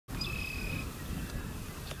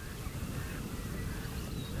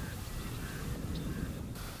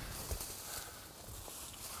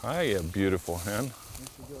Hi, you beautiful hen.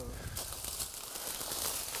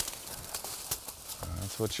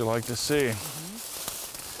 That's what you like to see.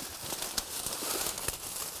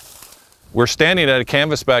 We're standing at a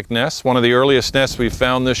canvasback nest, one of the earliest nests we've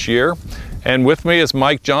found this year. And with me is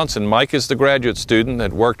Mike Johnson. Mike is the graduate student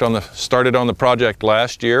that started on the project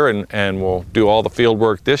last year and will do all the field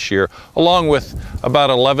work this year, along with about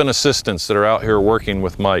 11 assistants that are out here working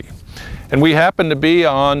with Mike. And we happen to be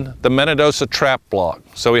on the Minnedosa trap block.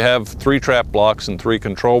 So we have 3 trap blocks and 3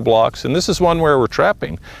 control blocks, and this is one where we're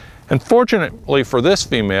trapping. And fortunately for this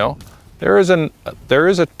female, there is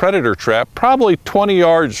a predator trap probably 20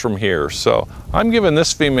 yards from here. So I'm giving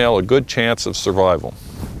this female a good chance of survival.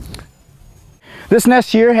 This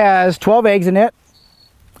nest here has 12 eggs in it,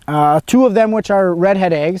 2 of them which are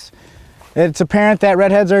redhead eggs. It's apparent that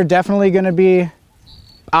redheads are definitely going to be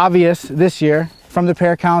obvious this year from the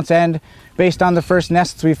pair counts, and based on the first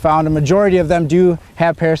nests we found, a majority of them do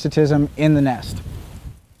have parasitism in the nest.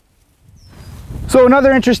 So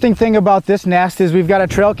another interesting thing about this nest is we've got a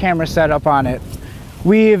trail camera set up on it.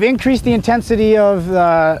 We've increased the intensity of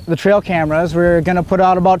the trail cameras. We're going to put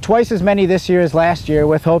out about twice as many this year as last year,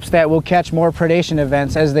 with hopes that we'll catch more predation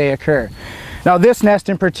events as they occur. Now this nest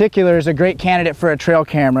in particular is a great candidate for a trail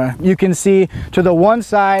camera. You can see to the one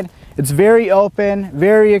side it's very open,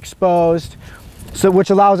 very exposed, which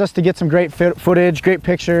allows us to get some great footage, great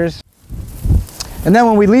pictures. And then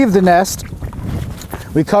when we leave the nest,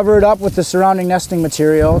 we cover it up with the surrounding nesting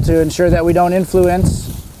material to ensure that we don't influence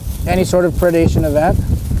any sort of predation event.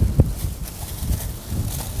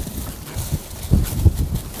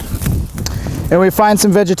 And we find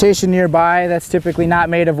some vegetation nearby that's typically not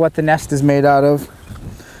made of what the nest is made out of,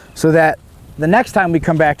 so that the next time we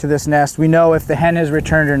come back to this nest, we know if the hen has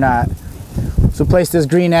returned or not. So place this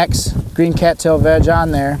green X, green cattail veg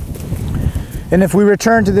on there. And if we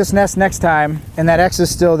return to this nest next time and that X is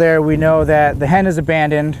still there, we know that the hen is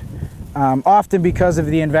abandoned, often because of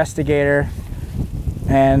the investigator.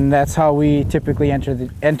 And that's how we typically enter it,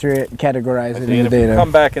 categorize it in the data. If you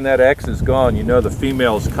come back and that X is gone, you know the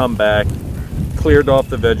female's come back, cleared off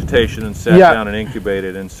the vegetation and sat down and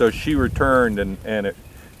incubated. And so she returned and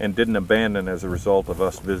didn't abandon as a result of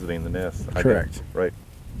us visiting the nest. Correct. Right.